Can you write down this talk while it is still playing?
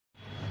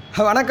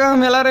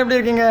வணக்கம் எல்லாரும் எப்படி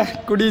இருக்கீங்க?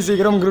 குடி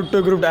சீக்கிரம் குரூப்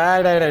 2 குரூப்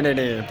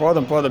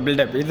போதும்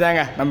பில்டப்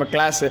இதுதாங்க நம்ம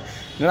கிளாஸு.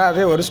 இல்லைனா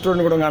அதே ஒரு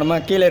ஸ்டூடெண்ட் கூட காணுமா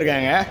கீழே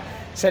இருக்காங்க.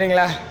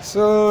 சரிங்களா?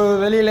 ஸோ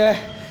வெளியில்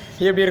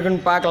எப்படி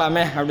இருக்குன்னு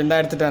பார்க்கலாமே அப்படின்னு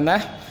தான் எடுத்துகிட்டு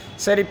வந்தேன்.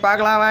 சரி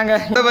பார்க்கலாம் வாங்க.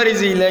 இந்த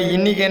வரிசையில்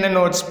இன்றைக்கி என்ன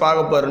நோட்ஸ்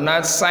பார்க்க போகிறோம்னா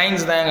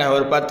சயின்ஸ் தாங்க.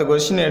 ஒரு 10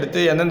 கொஸ்டின் எடுத்து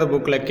எந்தெந்த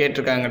புக்கில்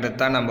கேட்டிருக்காங்கன்றது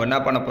தான் நம்ம என்ன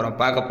பண்ண போகிறோம்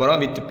பார்க்க போகிறோம்.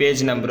 வித்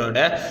பேஜ்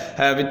நம்பரோட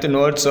வித்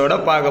நோட்ஸோடு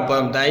பார்க்க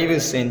போகிறோம். தயவு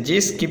செஞ்சு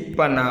ஸ்கிப்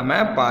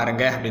பண்ணாமல்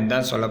பாருங்கள் அப்படின்னு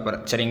தான் சொல்ல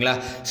போகிறேன். சரிங்களா?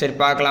 சரி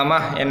பார்க்கலாமா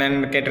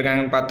என்னென்னு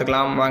கேட்டிருக்காங்கன்னு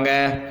பார்த்துக்கலாம் வாங்க.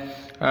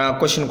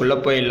 கொஷினுக்குள்ளே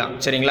போயிடலாம்.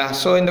 சரிங்களா?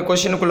 ஸோ இந்த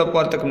கொஷினுக்குள்ளே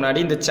போகிறதுக்கு முன்னாடி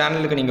இந்த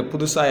சேனலுக்கு நீங்கள்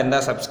புதுசாக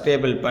இருந்தால்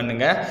சப்ஸ்கிரைபிள்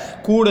பண்ணுங்கள்.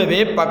 கூடவே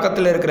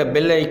பக்கத்தில் இருக்கிற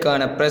பெல்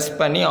ஐக்கானை ப்ரெஸ்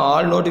பண்ணி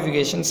ஆல்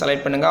நோட்டிஃபிகேஷன்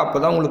செலக்ட் பண்ணுங்கள். அப்போ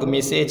தான் உங்களுக்கு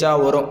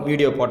மெசேஜாக வரும்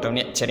வீடியோ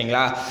போட்டோன்னே.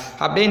 சரிங்களா?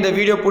 அப்படியே இந்த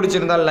வீடியோ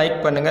பிடிச்சிருந்தால் லைக்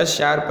பண்ணுங்கள்,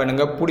 ஷேர்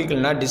பண்ணுங்கள்,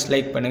 பிடிக்கலனா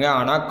டிஸ்லைக் பண்ணுங்கள்.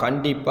 ஆனால்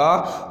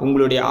கண்டிப்பாக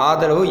உங்களுடைய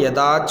ஆதரவு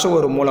ஏதாச்சும்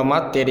ஒரு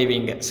மூலமாக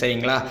தெரிவிங்க.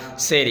 சரிங்களா?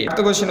 சரி,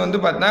 அடுத்த கொஷின்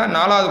வந்து பார்த்தீங்கன்னா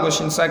 4வது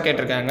கொஷின்ஸாக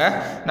கேட்டிருக்காங்க.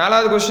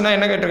 4வது கொஷினாக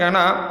என்ன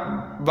கேட்டிருக்காங்கன்னா,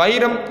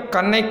 வைரம்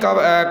கண்ணை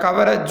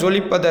கவர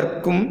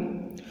ஜொலிப்பதற்கும்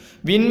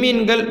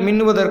விண்மீன்கள்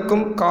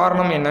மின்னுவதற்கும்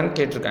காரணம் என்னன்னு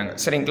கேட்டிருக்காங்க.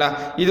 சரிங்களா?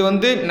 இது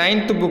வந்து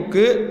 9th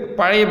புக்கு,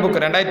 பழைய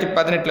புக்கு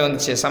 2018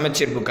 வந்துச்சு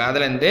சமச்சீர் புக்கு.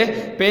 அதுலேருந்து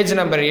பேஜ்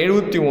நம்பர்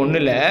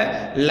 71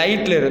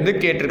 லைட்டில் இருந்து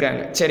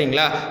கேட்டிருக்காங்க.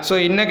 சரிங்களா?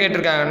 ஸோ என்ன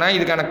கேட்டிருக்காங்கன்னா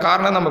இதுக்கான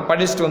காரணம் நம்ம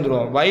படிச்சுட்டு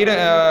வந்துடுவோம்.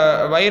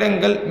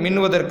 வைரங்கள்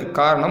மின்னுவதற்கு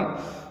காரணம்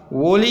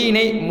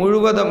ஒளியினை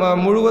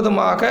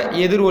முழுவதுமாக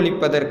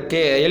எதிரொலிப்பதற்கு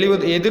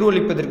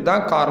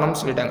தான் காரணம்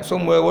சொல்லிட்டாங்க. ஸோ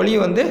ஒளி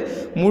வந்து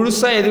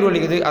முழுசாக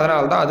எதிரொலிக்குது,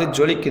 அதனால தான் அது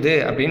ஜொலிக்குது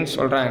அப்படின்னு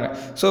சொல்கிறாங்க.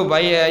 ஸோ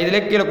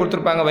இதில் கீழே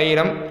கொடுத்துருப்பாங்க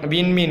வைரம்,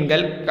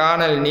 விண்மீன்கள்,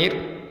 காணல் நீர்,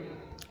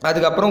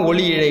 அதுக்கப்புறம்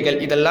ஒளி இழைகள்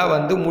இதெல்லாம்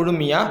வந்து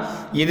முழுமையாக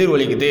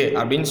எதிரொலிக்குது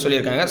அப்படின்னு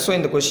சொல்லியிருக்காங்க. ஸோ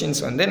இந்த கொஷின்ஸ்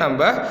வந்து நம்ம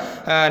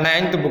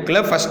 9th புக்கில்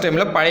ஃபஸ்ட்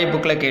டைமில் பழைய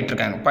புக்கில்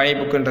கேட்டிருக்காங்க. பழைய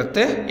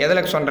புக்குன்றது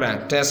எதில் சொல்கிறேன்,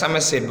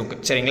 செமஸ்டர் புக்கு.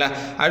 சரிங்களா?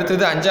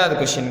 அடுத்தது 5வது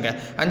கொஷினுங்க.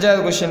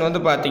 5வது கொஷின்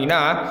வந்து பார்த்தீங்கன்னா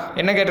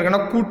என்ன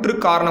கேட்டிருக்காங்கன்னா கூற்று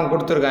காரணம்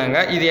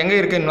கொடுத்துருக்காங்க. இது எங்கே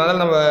இருக்குன்னு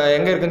முதல்ல நம்ம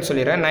எங்கே இருக்குன்னு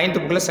சொல்லிடுறேன். 9th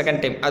புக்கில்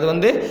செகண்ட் டைம். அது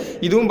வந்து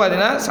இதுவும்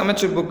பார்த்தீங்கன்னா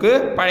சமச்சீர் புக்கு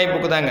பழைய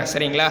புக்கு தாங்க.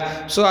 சரிங்களா?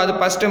 ஸோ அது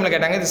ஃபஸ்ட் டைமில்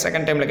கேட்டாங்க, இது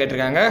செகண்ட் டைமில்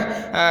கேட்டிருக்காங்க.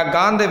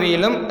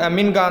 காந்தவியலும்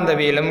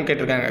மின்காந்தவியலும்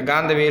கேட்டிருக்காங்க.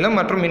 காந்தவியலும்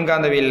மற்றும்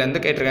மின்காந்தவியலேருந்து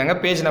கேட்டிருக்காங்க.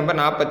 பேஜ் நம்பர்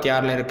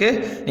 46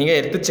 இருக்குது, நீங்கள்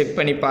எடுத்து செக்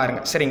பண்ணி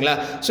பாருங்கள். சரிங்களா?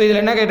 ஸோ இதில்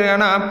என்ன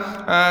கேட்டிருக்காங்கன்னா,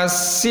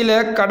 சில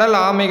கடல்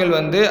ஆமைகள்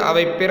வந்து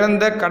அவை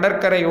பிறந்த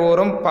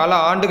கடற்கரையோரம் பல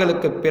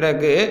ஆண்டுகளுக்கு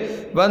பிறகு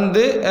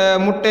வந்து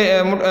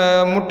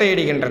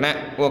முட்டையிடுகின்றன.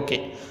 ஓகே,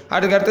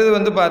 அதுக்கு அடுத்தது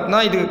வந்து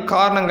பார்த்தோன்னா இதுக்கு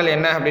காரணங்கள்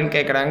என்ன அப்படின்னு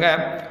கேட்குறாங்க.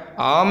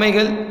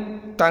 ஆமைகள்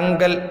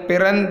தங்கள்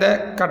பிறந்த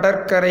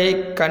கடற்கரையை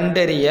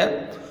கண்டறிய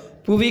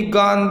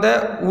புவிகாந்த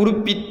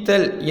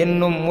உருப்பித்தல்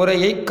என்னும்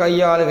முறையை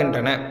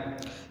கையாளுகின்றன.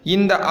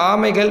 இந்த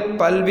ஆமைகள்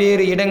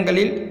பல்வேறு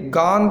இடங்களில்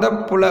காந்த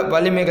புல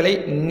வலிமைகளை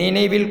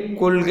நினைவில்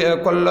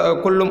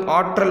கொள்ளும்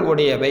ஆற்றல்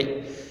உடையவை.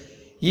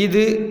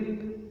 இது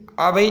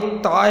அவை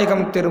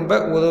தாயகம் திரும்ப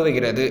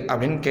உதவுகிறது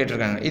அப்படின்னு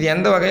கேட்டிருக்காங்க. இது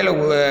எந்த வகையில்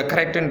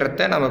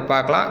கரெக்டுன்றதை நம்ம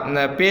பார்க்கலாம்.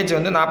 இந்த பேஜ்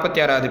வந்து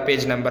 46வது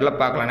பேஜ் நம்பரில்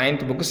பார்க்கலாம்.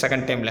 9th புக்கு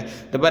செகண்ட் டைமில்.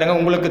 இது பாருங்கள்,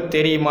 உங்களுக்கு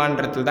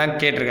தெரியுமான்றது தான்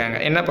கேட்டிருக்காங்க.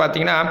 என்ன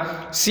பார்த்தீங்கன்னா,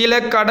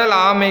 சில கடல்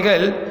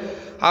ஆமைகள்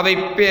அவை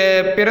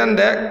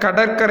பிறந்த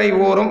கடற்கரை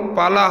ஓரம்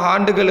பல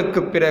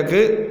ஆண்டுகளுக்கு பிறகு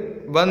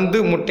வந்து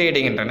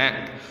முட்டையிடுகின்றன.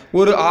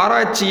 ஒரு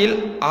ஆராய்ச்சியில்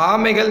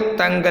ஆமைகள்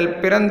தங்கள்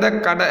பிறந்த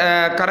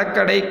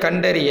கடற்கரை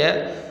கண்டறிய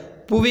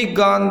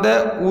புவிகாந்த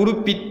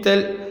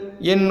உருப்பித்தல்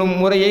என்னும்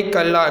முறையை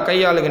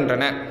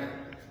கையாளுகின்றன.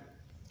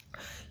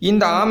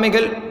 இந்த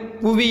ஆமைகள்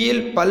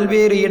புவியில்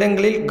பல்வேறு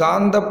இடங்களில்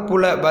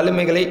காந்தப்புல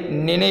வலிமைகளை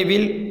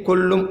நினைவில்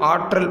கொள்ளும்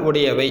ஆற்றல்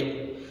உடையவை.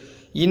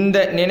 இந்த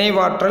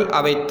நினைவாற்றல்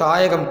அவை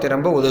தாயகம்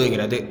திரும்ப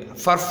உதவுகிறது.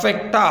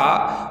 பர்ஃபெக்டாக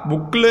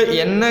புக்கில்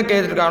என்ன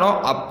கேட்டிருக்கானோ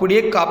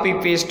அப்படியே காப்பி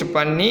பேஸ்ட்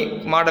பண்ணி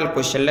மாடல்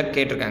கொஷனில்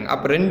கேட்டிருக்காங்க.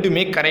 அப்போ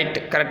ரெண்டுமே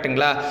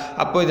கரெக்டுங்களா?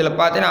 அப்போ இதில்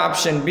பார்த்தீங்கன்னா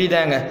ஆப்ஷன் பி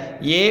தாங்க.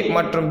 ஏ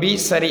மற்றும் பி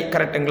சரி,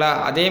 கரெக்டுங்களா?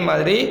 அதே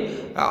மாதிரி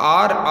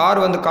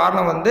ஆர் வந்து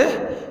காரணம் வந்து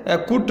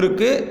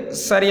கூற்றுக்கு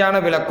சரியான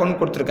விளக்கம்னு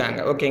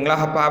கொடுத்துருக்காங்க.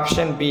 ஓகேங்களா? அப்போ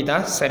ஆப்ஷன் பி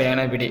தான்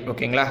சரியான விடை.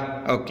 ஓகேங்களா?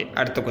 ஓகே,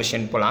 அடுத்த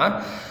கொஷின் போகலாம்.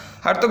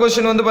 அடுத்த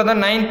கொஷின் வந்து பார்த்தா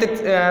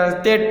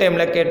 3rd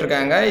டைமில்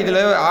கேட்டிருக்காங்க. இதில்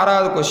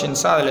 6வது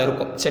கொஷின்ஸாக அதில்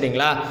இருக்கும்.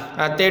 சரிங்களா?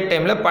 3rd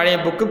டைமில் பழைய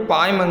புக்கு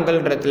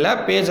பாய்மங்கள்ன்றதுல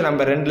பேஜ்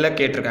நம்பர் 2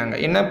 கேட்டிருக்காங்க.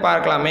 என்ன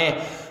பார்க்கலாமே.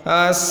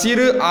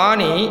 சிறு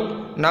ஆணி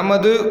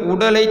நமது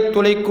உடலை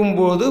துளைக்கும்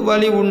போது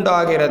வலி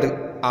உண்டாகிறது.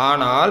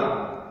 ஆனால்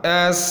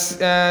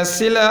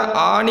சில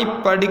ஆணி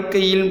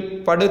படுக்கையில்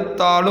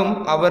படுத்தாலும்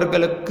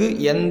அவர்களுக்கு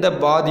எந்த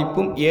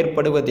பாதிப்பும்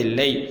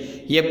ஏற்படுவதில்லை.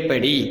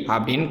 எப்படி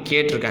அப்படின்னு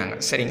கேட்டிருக்காங்க.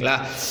 சரிங்களா?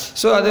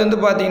 ஸோ அது வந்து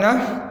பார்த்திங்கன்னா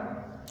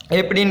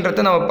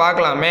எப்படின்றத நம்ம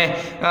பார்க்கலாமே.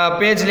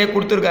 பேஜ்லேயே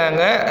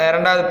கொடுத்துருக்காங்க.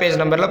 2வது பேஜ்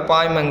நம்பரில்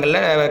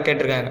பாய்மங்களில்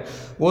கேட்டிருக்காங்க.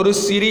 ஒரு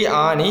சிறு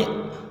ஆணி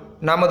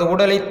நமது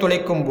உடலை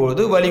துளைக்கும்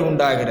போது வலி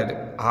உண்டாகிறது.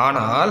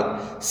 ஆனால்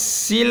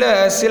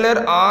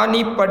சிலர்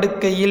ஆணி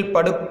படுக்கையில்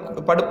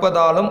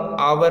படுப்பதாலும்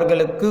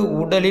அவர்களுக்கு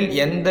உடலில்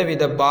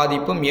எந்தவித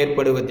பாதிப்பும்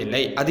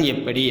ஏற்படுவதில்லை. அது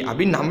எப்படி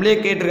அப்படின்னு நம்மளே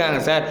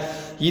கேட்டிருக்காங்க சார்.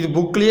 இது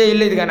புக்லேயே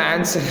இல்லை இதுக்கான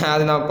ஆன்சர்.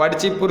 அது நம்ம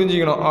படித்து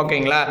புரிஞ்சுக்கணும்.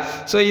 ஓகேங்களா?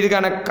 ஸோ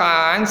இதுக்கான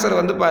ஆன்சர்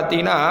வந்து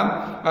பார்த்தீங்கன்னா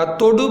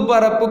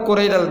தொடுபரப்பு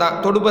குறைதல் தான்.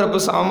 தொடுபரப்பு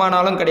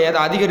சமமானாலும் கிடையாது,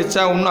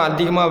 அதிகரித்தா இன்னும்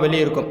அதிகமாக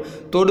வெளியே இருக்கும்.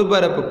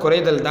 தொடுபரப்பு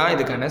குறைதல் தான்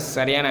இதுக்கான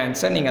சரியான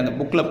ஆன்சர். நீங்கள் அந்த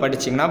புக்கில்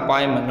படிச்சிங்கன்னா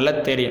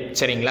பாயிண்ட்களில் தெரியும்.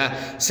 சரிங்களா?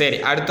 சரி,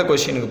 அடுத்த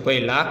கொஷினுக்கு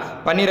போயிடலாம்.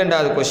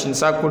 12வது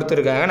கொஷின்ஸாக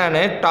கொடுத்துருக்காங்க. நான்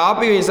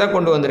டாபிக் வைஸாக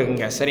கொண்டு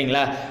வந்திருக்கேங்க.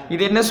 சரிங்களா?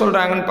 இது என்ன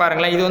சொல்கிறாங்கன்னு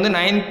பாருங்களேன். இது வந்து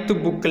 9th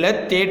புக்கில்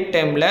 3rd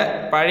டேர்மில்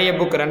பழைய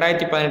புக்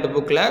 2018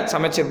 புக்கில்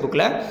சமச்சீர்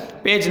புக்கில்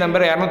பேஜ்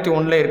நம்பர்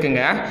 201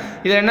 இருக்குங்க.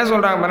 இதில் என்ன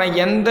சொல்கிறாங்க பாருங்கள்,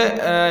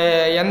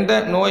 எந்த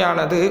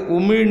நோயானது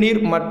உமிழ்நீர்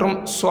மற்றும்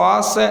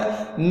சுவாச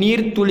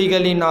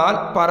நீர்த்துளிகளினால்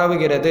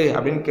பரவுகிறது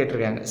அப்படின்னு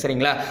கேட்டிருக்காங்க.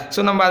 சரிங்களா? ஸோ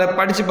நம்ம அதை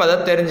படித்து பார்த்தா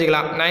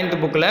தெரிஞ்சுக்கலாம். 9th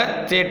புக்கில்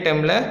 3rd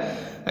டேர்மில்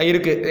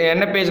இருக்குது.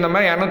 என்ன பேஜ்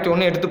நம்பர்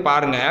 201 எடுத்து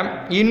பாருங்கள்.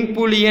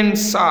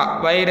 இன்ஃப்ளூயன்சா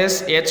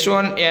வைரஸ்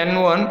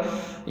H1N1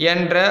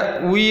 என்ற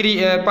உயிரி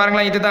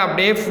பாருங்களேன், இதுதான்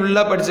அப்படியே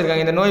ஃபுல்லாக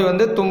படிச்சிருக்காங்க. இந்த நோய்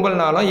வந்து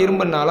தும்பல்னாலும்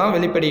இரும்புனாலும்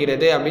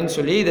வெளிப்படுகிறது அப்படின்னு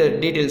சொல்லி இதை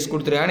டீட்டெயில்ஸ்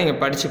கொடுத்துருக்காங்க. நீங்கள்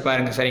படித்து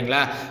பாருங்கள்.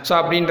 சரிங்களா? ஸோ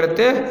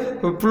அப்படின்றது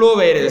ஃப்ளூ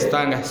வைரஸ்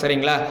தாங்க.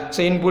 சரிங்களா? ஸோ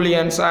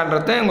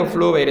இன்ஃப்ளூயன்ஸான்றது உங்கள்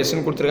ஃப்ளூ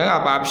வைரஸ்ன்னு கொடுத்துருக்காங்க.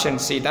 அப்போ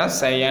ஆப்ஷன் சி தான்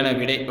சரியான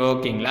விடை.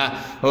 ஓகேங்களா?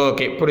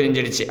 ஓகே,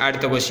 புரிஞ்சிடுச்சு.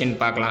 அடுத்த கொஸ்டின்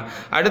பார்க்கலாம்.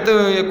 அடுத்த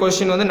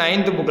கொஸ்டின் வந்து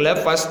 9th புக்கில்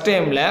ஃபஸ்ட்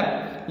டைமில்,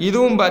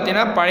 இதுவும்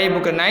பார்த்தீங்கன்னா பழைய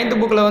புக்கு. 9th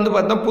புக்கில் வந்து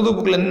பார்த்தோம்னா புது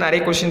புக்கிலேருந்து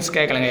நிறைய கொஷின்ஸ்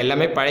கேட்கலாங்க.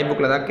 எல்லாமே பழைய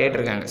புக்கில் தான்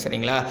கேட்டிருக்காங்க.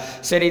 சரிங்களா?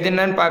 சரி, இது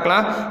என்னன்னு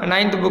பார்க்கலாம்.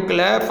 9th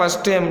புக்கில்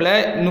ஃபஸ்ட் டைமில்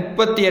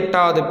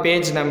 38வது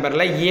பேஜ்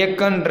நம்பரில்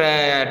இயக்கன்ற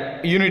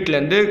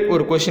யூனிட்லேருந்து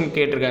ஒரு கொஷின்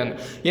கேட்டிருக்காங்க.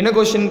 என்ன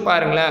கொஷின்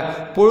பாருங்களேன்.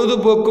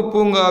 பொழுதுபோக்கு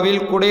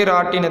பூங்காவில்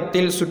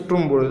குடைராட்டினத்தில்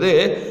சுற்றும் பொழுது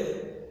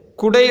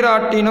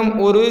குடைராட்டினம்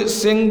ஒரு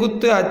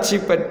செங்குத்து அச்சு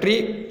பற்றி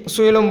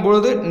சுழலும்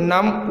பொழுது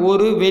நம்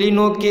ஒரு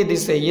வெளிநோக்கிய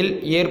திசையில்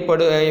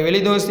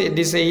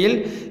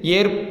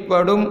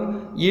ஏற்படும்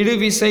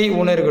இழுவிசை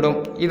உணர்கிடும்.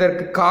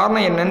 இதற்கு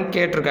காரணம் என்னன்னு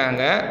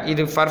கேட்டிருக்காங்க.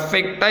 இது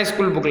பர்ஃபெக்டாக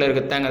ஸ்கூல் புக்கில்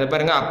இருக்குதாங்க. அதை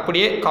பாருங்கள்,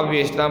 அப்படியே காப்பி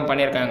பேஸ்ட் தான்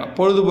பண்ணியிருக்காங்க.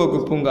 பொழுதுபோக்கு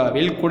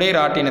பூங்காவில்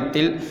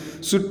குடைராட்டினத்தில்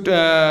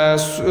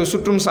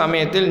சுற்றும்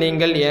சமயத்தில்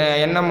நீங்கள்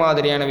என்ன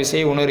மாதிரியான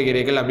விசையை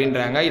உணர்கிறீர்கள்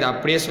அப்படின்றாங்க. இது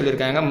அப்படியே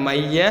சொல்லியிருக்காங்க,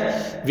 மைய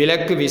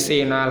விலக்கு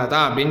விசையினால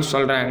தான் அப்படின்னு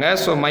சொல்கிறாங்க.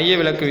 ஸோ மைய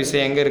விலக்கு விசை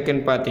எங்கே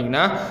இருக்குதுன்னு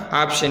பார்த்தீங்கன்னா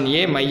ஆப்ஷன்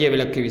ஏ, மைய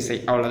விலக்கு விசை.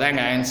 அவ்வளோதான்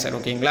எங்கள் ஆன்சர்.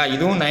 ஓகேங்களா?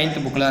 இதுவும் 9th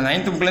புக்கில் தான்.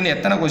 9th புக்கிலேருந்து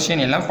எத்தனை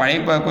கொஸ்டின் எல்லாம் பழைய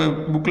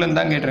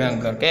புக்கிலேருந்து தான்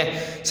கேட்டிருக்காங்க. ஓகே,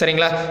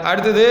 சரிங்களா?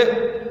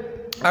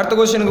 அடுத்த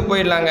கொஸ்டினுக்கு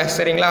போயிடலாங்க.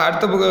 சரிங்களா?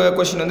 அடுத்த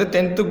கொஸ்டின் வந்து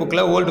 10th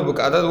புக்கில் ஓல்டு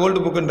புக். அதாவது ஓல்டு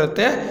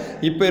புக்குன்றது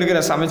இப்போ இருக்கிற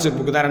சமச்சீர்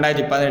புக்கு தான்,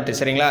 2018.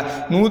 சரிங்களா?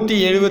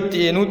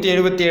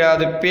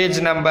 177வது பேஜ்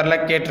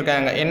நம்பரில்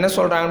கேட்டிருக்காங்க. என்ன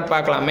சொல்கிறாங்கன்னு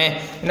பார்க்கலாமே.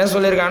 என்ன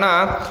சொல்லியிருக்காங்கன்னா,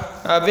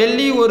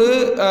 வெள்ளி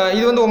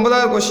இது வந்து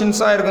 9வது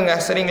கொஸ்டின்ஸாக இருக்குங்க.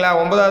 சரிங்களா?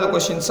 9வது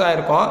கொஸ்டின்ஸாக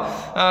இருக்கும்.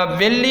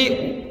 வெள்ளி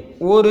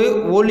ஒரு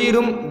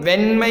ஒளிரும்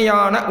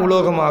வெண்மையான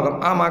உலோகமாகும்.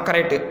 ஆமாம்,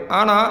 கரெக்டு.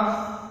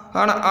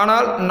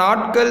 ஆனால்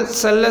நாட்கள்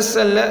செல்ல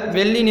செல்ல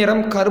வெள்ளி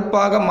நிறம்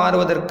கருப்பாக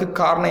மாறுவதற்கு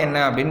காரணம் என்ன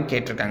அப்படின்னு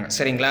கேட்டிருக்காங்க.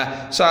 சரிங்களா?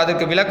 ஸோ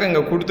அதுக்கு விளக்கம்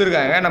இங்கே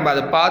கொடுத்துருக்காங்க. நம்ம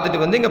அதை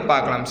பார்த்துட்டு வந்து இங்கே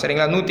பார்க்கலாம்.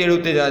 சரிங்களா?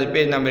 175வது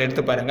பேஜ் நம்ம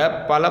எடுத்து பாருங்கள்.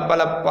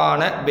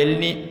 பளபளப்பான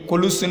வெள்ளி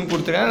கொலுசுன்னு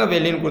கொடுத்துருக்காங்க,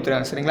 வெள்ளின்னு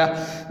கொடுத்துருக்காங்க. சரிங்களா?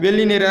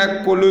 வெள்ளி நிற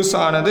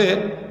கொலுசானது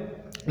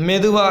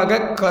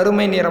மெதுவாக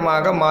கருமை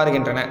நிறமாக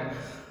மாறுகின்றன.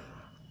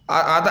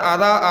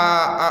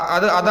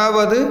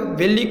 அதாவது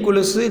வெள்ளி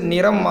கொலுசு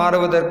நிறம்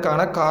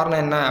மாறுவதற்கான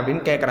காரணம் என்ன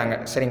அப்படின்னு கேட்குறாங்க.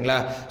 சரிங்களா?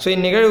 ஸோ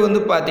இந்நிகழ்வு வந்து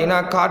பார்த்தீங்கன்னா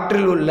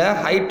காற்றில் உள்ள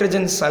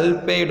ஹைட்ரஜன்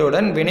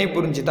சல்ஃபைடுடன் வினை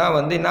புரிஞ்சு தான்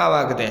வந்து என்ன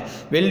ஆகுது,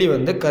 வெள்ளி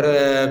வந்து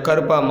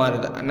கருப்பாக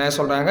மாறுது. என்ன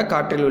சொல்கிறாங்க,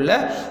 காற்றில் உள்ள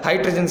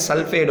ஹைட்ரஜன்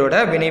சல்ஃபைடோட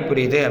வினை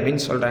புரியுது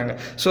அப்படின்னு சொல்கிறாங்க.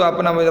 ஸோ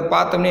அப்போ நம்ம இதை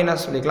பார்த்தோம்னே என்ன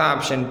சொல்லிக்கலாம்,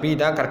 ஆப்ஷன் பி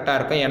தான் கரெக்டாக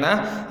இருக்கும். ஏன்னா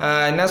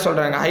என்ன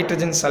சொல்கிறாங்க,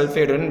 ஹைட்ரஜன்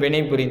சல்ஃபைடுடன்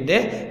வினை புரிந்து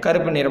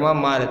கருப்பு நிறமாக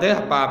மாறுது.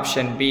 அப்போ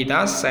ஆப்ஷன் பி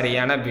தான்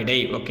சரியான விடை.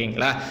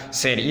 ஓகேங்களா?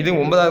 சரி, இது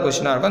 9வது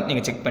கொஸ்டினாக இருக்கும்.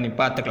 நீங்கள் செக் பண்ணி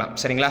பார்த்துக்கலாம்.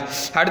 சரிங்களா?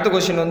 அடுத்த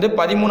கொஸ்டின் வந்து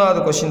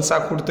 13வது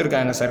கொஸ்டின்ஸாக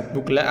கொடுத்துருக்காங்க சார்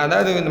புக்கில்.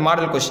 அதாவது இந்த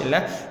மாடல்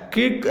கொஸ்டினில்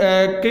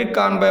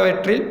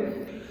கீழ்காண்பவற்றில்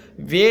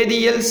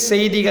வேதியியல்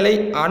செய்திகளை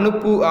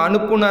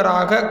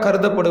அனுப்புனராக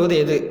கருதப்படுவது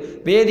எது?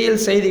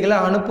 வேதியியல் செய்திகளை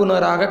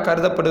அனுப்புனராக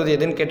கருதப்படுவது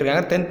எதுன்னு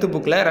கேட்டிருக்காங்க. 10th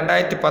புக்கில்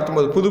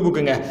 2019 புது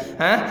புக்குங்க.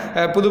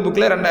 புது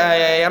புக்கில்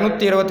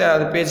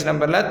 226வது பேஜ்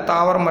நம்பரில்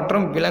தாவரம்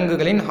மற்றும்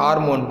விலங்குகளின்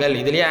ஹார்மோன்கள்.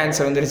 இதுலேயே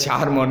ஆன்சர் வந்துருச்சு,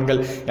 ஹார்மோன்கள்.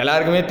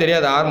 எல்லாருக்குமே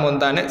தெரியாது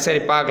ஹார்மோன் தானே.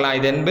 சரி, பார்க்கலாம்.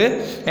 இது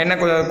என்ன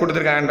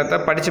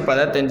கொடுத்துருக்காங்கன்றத படித்து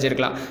பார்த்தா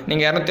தெரிஞ்சிருக்கலாம்.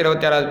 நீங்கள்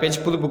 226வது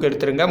பேஜ் புது புக்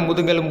எடுத்துருங்க.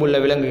 முதுகெலும்பு உள்ள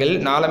விலங்குகள்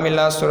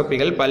நாளமில்லா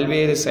சுரப்பிகள்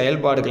பல்வேறு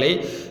செயல்பாடுகளை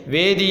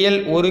வேதியியல்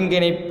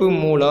ஒருங்கிணைப்பு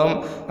மூலம்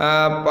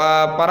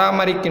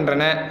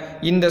பராமரிக்கின்றன.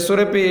 இந்த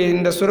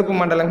சுரப்பு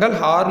மண்டலங்கள்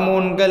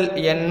ஹார்மோன்கள்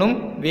என்னும்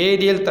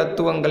வேதியியல்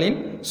தத்துவங்களின்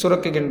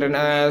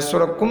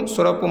சுரக்கும்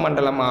சுரப்பு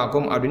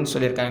மண்டலமாகும் அப்படின்னு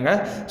சொல்லியிருக்காங்க.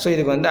 ஸோ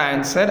இதுக்கு வந்து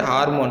ஆன்சர்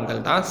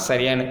ஹார்மோன்கள் தான்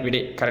சரியான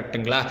விடை.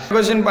 கரெக்டுங்களா?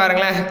 கொஸ்டின்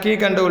பாருங்களேன்.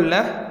 கீழ்கண்டு உள்ள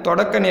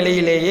தொடக்க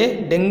நிலையிலேயே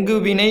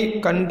டெங்குவினை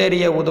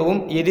கண்டறிய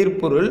உதவும்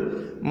எதிர்ப்பொருள்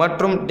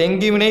மற்றும்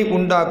டெங்குவினை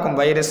உண்டாக்கும்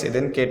வைரஸ்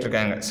எதுன்னு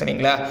கேட்டிருக்காங்க.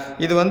 சரிங்களா?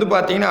 இது வந்து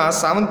பார்த்தீங்கன்னா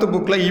 7th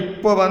புக்கில்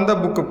இப்போ வந்த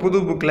புக்கு, புது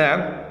புக்கில்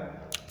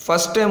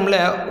ஃபஸ்ட் டைமில்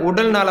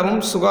உடல்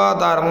நலமும்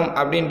சுகாதாரமும்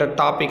அப்படின்ற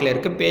டாப்பிக்கில்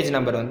இருக்குது. பேஜ்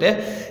நம்பர் வந்து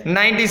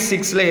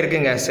 96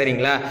 இருக்குங்க.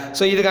 சரிங்களா?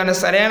 ஸோ இதுக்கான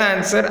சரியான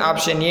ஆன்சர்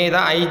ஆப்ஷன் ஏ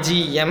தான்,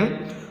 IgM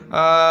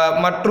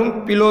மற்றும்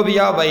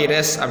பிலோவியா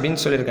வைரஸ் அப்படின்னு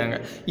சொல்லியிருக்காங்க.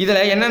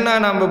 இதில் என்னென்னா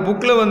நம்ம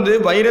புக்கில் வந்து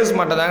வைரஸ்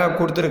மட்டும் தாங்க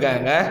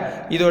கொடுத்துருக்காங்க,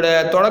 இதோட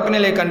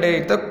தொடக்கநிலை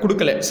கண்டறியத்தை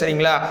கொடுக்கல.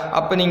 சரிங்களா?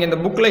 அப்போ நீங்கள் இந்த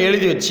புக்கில்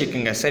எழுதி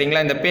வச்சுக்கோங்க.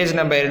 சரிங்களா? இந்த பேஜ்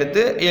நம்பர்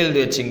எடுத்து எழுதி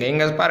வச்சுங்க.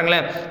 இங்கே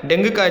பாருங்களேன்,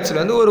 டெங்கு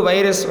காய்ச்சல் வந்து ஒரு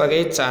வைரஸ்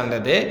வகையை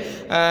சார்ந்தது.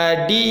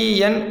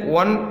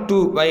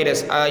 DN12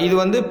 வைரஸ் இது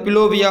வந்து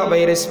பிலோவியா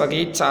வைரஸ்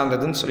வகையை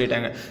சார்ந்ததுன்னு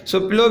சொல்லிட்டாங்க. ஸோ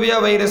பிலோவியா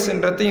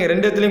வைரஸ்ன்றது இங்கே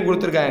ரெண்டு இடத்துலையும்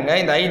கொடுத்துருக்காங்க.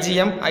 இந்த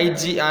IgM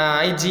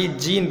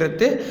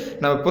IgGன்றது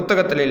நம்ம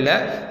புத்தகத்தில் இல்லை.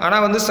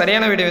 ஆனால் வந்து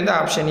சரியான விடை வந்து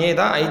ஆப்ஷன் ஏ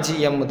தான்,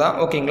 IgM தான்.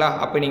 ஓகேங்களா?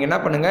 அப்போ நீங்கள் என்ன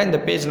பண்ணுங்கள், இந்த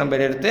பேஜ்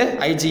நம்பர் எடுத்து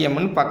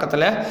IgMன்னு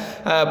பக்கத்தில்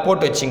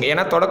போட்டு வச்சிங்க.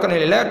 ஏன்னா தொடக்க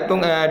நிலையில்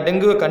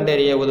டெங்குவை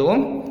கண்டறிய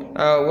உதவும்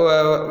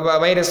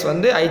வைரஸ்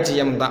வந்து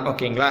IgM தான்.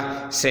 ஓகேங்களா?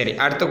 சரி,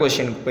 அடுத்த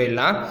கொஷினுக்கு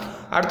போயிடலாம்.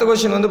 அடுத்த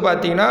கொஷின் வந்து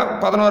பார்த்தீங்கன்னா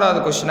 11வது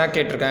கொஷினாக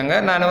கேட்டிருக்காங்க.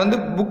 நான் வந்து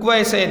புக்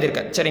வாய்ஸாக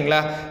எழுதியிருக்கேன்.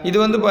 சரிங்களா? இது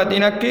வந்து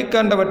பார்த்தீங்கன்னா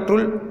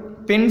கீழ்கண்டவற்றுள்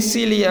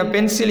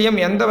பென்சிலியம்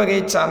எந்த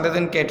வகையை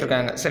சார்ந்ததுன்னு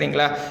கேட்டிருக்காங்க.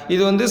 சரிங்களா?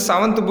 இது வந்து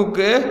 7th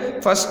புக்கு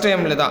ஃபஸ்ட்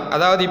டைமில் தான்.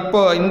 அதாவது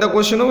இப்போது இந்த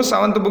கொஷினும்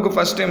 7th புக்கு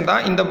ஃபஸ்ட் டைம்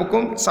தான், இந்த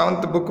புக்கும்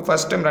 7th book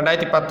first time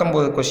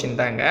 2019 question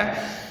தாங்க.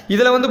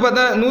 இதில் வந்து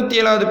பார்த்தா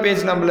 107வது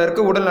பேஜ் நம்பரில்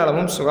இருக்க உடல்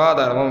நலமும்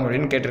சுகாதாரமும்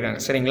அப்படின்னு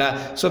கேட்டிருக்காங்க. சரிங்களா?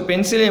 ஸோ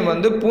பென்சிலியம்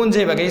வந்து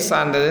பூஞ்சை வகை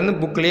சார்ந்ததுன்னு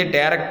புக்லேயே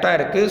டேரெக்டாக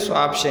இருக்குது. ஸோ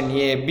ஆப்ஷன்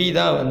ஏ பி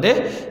தான் வந்து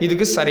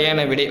இதுக்கு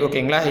சரியான விடை.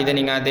 ஓகேங்களா? இதை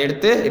நீங்கள் அதை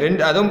எடுத்து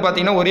அதுவும்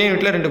பார்த்தீங்கன்னா ஒரே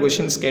யூனிட்டில் 2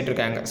 கொஷின்ஸ்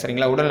கேட்டிருக்காங்க.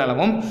 சரிங்களா? உடல்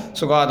நலமும்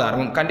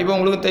சுகாதாரமும் கண்டிப்பாக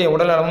உங்களுக்கு தெரியும்,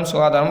 உடல் நலமும்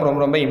சுகாதாரமும்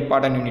ரொம்ப ரொம்ப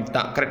இம்பார்ட்டன்ட் யூனிட்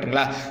தான்.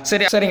 கரெக்டுங்களா?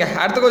 சரிங்க,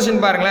 அடுத்த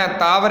கொஷின் பாருங்களேன்.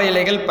 தாவர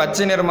இலைகள்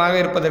பச்சை நிறமாக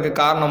இருப்பதற்கு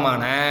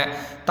காரணமான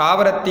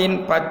தாவரத்தின்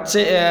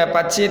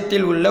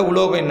பச்சையத்தில் உள்ள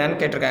உலோகம் என்னன்னு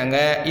கேட்டிருக்காங்க.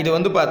 இது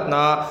வந்து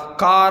பார்த்தோன்னா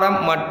காரம்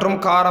மற்றும்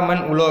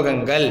காரமண்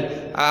உலோகங்கள்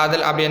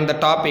அதில் அப்படி அந்த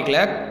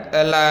டாப்பிக்கில்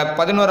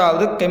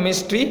 11வது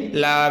கெமிஸ்ட்ரி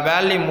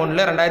வேல்யூ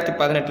 3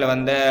 2018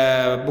 வந்த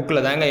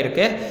புக்கில் தாங்க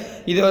இருக்குது.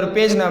 இது ஒரு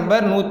பேஜ்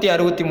நம்பர்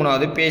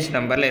 163வது பேஜ்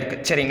நம்பரில்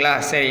இருக்குது. சரிங்களா?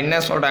 சரி, என்ன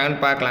சொல்கிறாங்கன்னு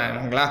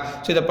பார்க்கலாங்களா?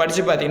 ஸோ இதை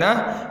படித்து பார்த்தீங்கன்னா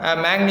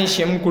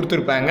மேக்னீஷியம்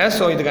கொடுத்துருப்பாங்க.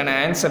 ஸோ இதுக்கான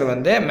ஆன்சர்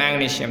வந்து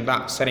மேக்னீஷியம்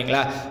தான்.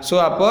 சரிங்களா? ஸோ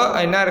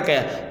அப்போது என்ன இருக்கு,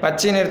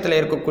 பச்சை நிறத்தில்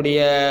இருக்கக்கூடிய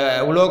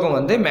உலோகம்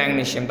வந்து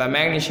மேக்னீஷியம் தான்.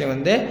 மேக்னீஷியம்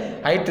வந்து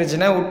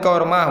ஹைட்ரஜனை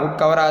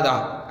உட்கவராதா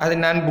அது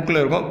நான் புக்கில்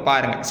இருக்கும்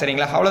பாருங்கள்.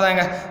 சரிங்களா?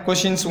 அவ்வளோதாங்க,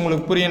 கொஷின்ஸ்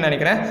உங்களுக்கு புரியும்னு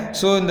நினைக்கிறேன்.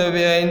 ஸோ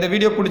இந்த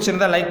வீடியோ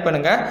பிடிச்சிருந்தா லைக்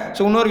பண்ணுங்கள்.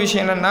 ஸோ இன்னொரு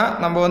விஷயம் என்னென்னா,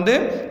 நம்ம வந்து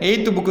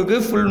 8th புக்குக்கு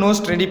ஃபுல்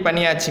நோட்ஸ் ரெடி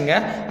பண்ணியாச்சுங்க.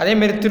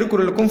 அதேமாரி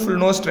திருக்குறளுக்கும் ஃபுல்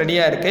நோட்ஸ்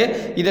ரெடியாக இருக்குது.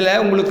 இதில்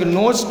உங்களுக்கு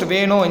நோட்ஸ்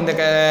வேணும், இந்த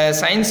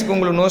சயின்ஸுக்கு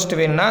உங்களுக்கு நோட்ஸ்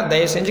வேணும்னா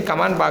தயவு செஞ்சு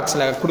கமெண்ட்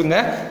பாக்ஸில் கொடுங்க.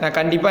 நான்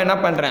கண்டிப்பாக என்ன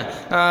பண்ணுறேன்,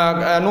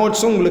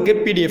 நோட்ஸும் உங்களுக்கு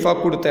PDF-ஆக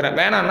கொடுத்துறேன்.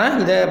 வேணான்னா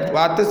இதை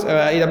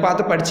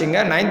பார்த்து படிச்சுங்க.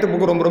 9th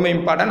புக்கு ரொம்ப ரொம்ப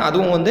இம்பார்ட்டன்ட்.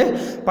 அதுவும் வந்து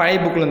பழைய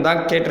புக்கில்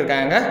தான்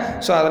கேட்டிருக்காங்க.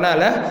 ஸோ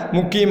அதனால்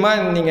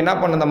முக்கியமாக நீங்கள் என்ன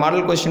பண்ண, இந்த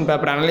மாடல் கொஸ்டின்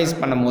பேப்பர் அனலைஸ்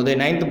பண்ணும்போது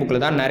 9th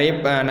புக்கில் தான்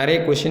நிறைய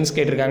கொஷின்ஸ்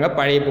கேட்டிருக்காங்க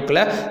பழைய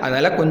புக்கில்.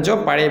 அதனால் கொஞ்சம்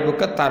பழைய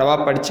புக்கை தரவாக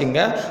படிச்சுங்க.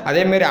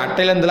 அதேமாரி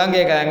அட்டையிலேருந்துலாம்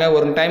கேட்குறாங்க.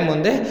 ஒரு டைம்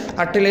வந்து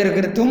அட்டையில்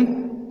இருக்கிறதும்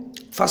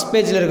ஃபஸ்ட்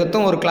பேஜில்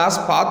இருக்கிறதும் ஒரு கிளாஸ்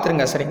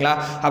பார்த்துருங்க. சரிங்களா?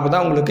 அப்போ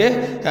தான் உங்களுக்கு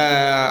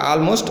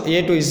ஆல்மோஸ்ட் A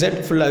to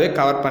Z ஃபுல்லாகவே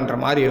கவர் பண்ணுற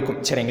மாதிரி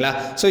இருக்கும். சரிங்களா?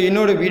 ஸோ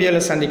இன்னொரு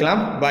வீடியோவில்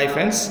சந்திக்கலாம். Bye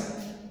friends.